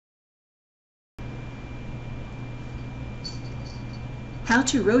How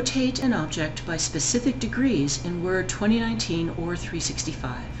to rotate an object by specific degrees in Word 2019 or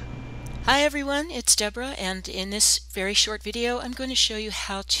 365. Hi everyone, it's Deborah, and in this very short video I'm going to show you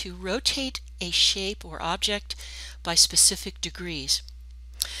how to rotate a shape or object by specific degrees.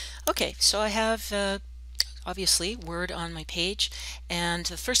 Okay, so I have obviously Word on my page, and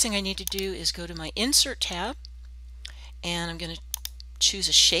the first thing I need to do is go to my Insert tab, and I'm going to choose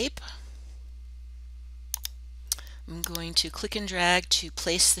a shape. I'm going to click and drag to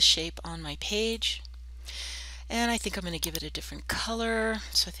place the shape on my page. And I think I'm going to give it a different color,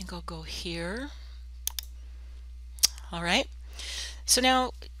 so I think I'll go here. All right, so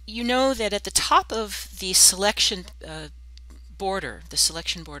now you know that at the top of the selection border,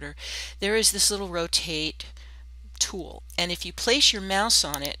 there is this little rotate tool, and if you place your mouse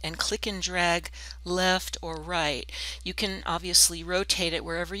on it and click and drag left or right, you can obviously rotate it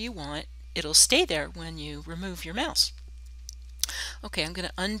wherever you want. It'll stay there when you remove your mouse. Okay, I'm going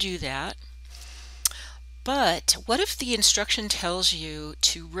to undo that. But what if the instruction tells you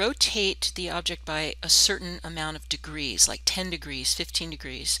to rotate the object by a certain amount of degrees, like 10 degrees, 15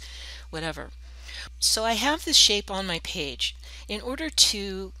 degrees, whatever? So I have this shape on my page. In order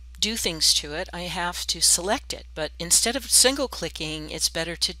to do things to it, I have to select it, but instead of single clicking, it's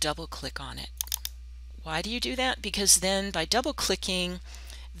better to double click on it. Why do you do that? Because then by double clicking,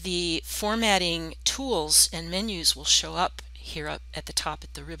 the formatting tools and menus will show up here up at the top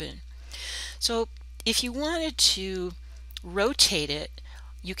at the ribbon. So if you wanted to rotate it,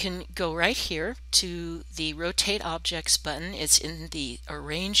 you can go right here to the Rotate Objects button. It's in the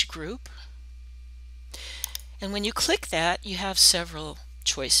Arrange group. And when you click that, you have several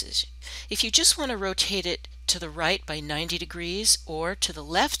choices. If you just want to rotate it to the right by 90 degrees or to the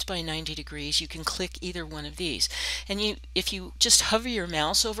left by 90 degrees, you can click either one of these. And if you just hover your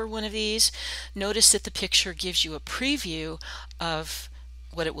mouse over one of these, notice that the picture gives you a preview of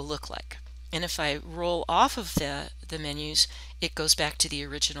what it will look like. And if I roll off of the menus, it goes back to the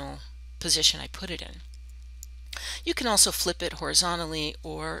original position I put it in. You can also flip it horizontally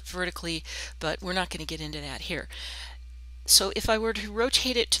or vertically, but we're not going to get into that here. So if I were to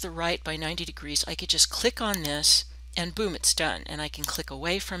rotate it to the right by 90 degrees, I could just click on this and boom, it's done. And I can click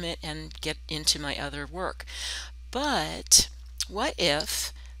away from it and get into my other work. But what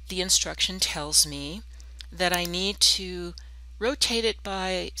if the instruction tells me that I need to rotate it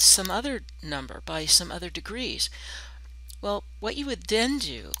by some other number, by some other degrees? Well, what you would then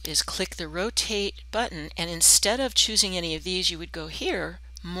do is click the Rotate button, and instead of choosing any of these, you would go here,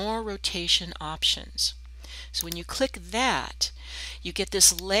 More Rotation Options. So when you click that, you get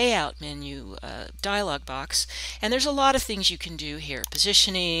this layout menu dialog box, and there's a lot of things you can do here: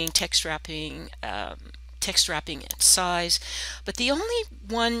 positioning, text wrapping and size. But the only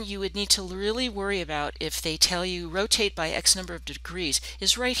one you would need to really worry about if they tell you rotate by X number of degrees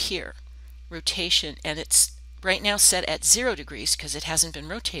is right here, rotation, and it's right now set at 0 degrees because it hasn't been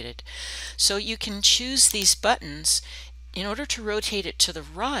rotated. So you can choose these buttons. In order to rotate it to the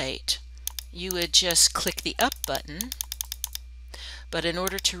right, you would just click the up button, but in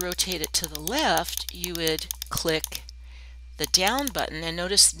order to rotate it to the left, you would click the down button, and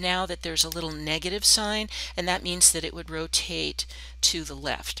notice now that there's a little negative sign, and that means that it would rotate to the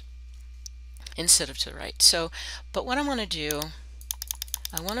left instead of to the right. So, but what I want to do,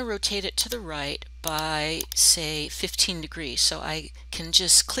 I want to rotate it to the right by, say, 15 degrees. So I can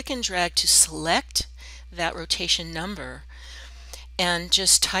just click and drag to select that rotation number and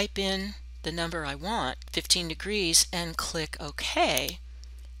just type in the number I want, 15 degrees, and click OK,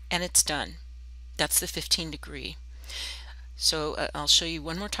 and it's done. That's the 15 degree. So I'll show you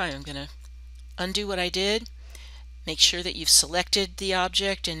one more time. I'm going to undo what I did. Make sure that you've selected the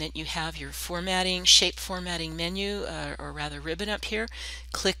object and that you have your formatting, shape formatting menu, or rather ribbon up here.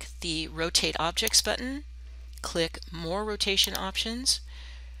 Click the Rotate Objects button. Click More Rotation Options.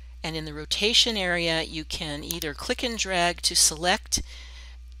 And in the rotation area, you can either click and drag to select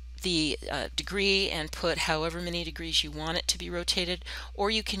the degree and put however many degrees you want it to be rotated, or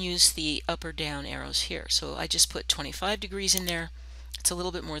you can use the up or down arrows here. So I just put 25 degrees in there. It's a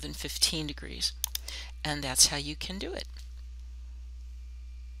little bit more than 15 degrees, and that's how you can do it.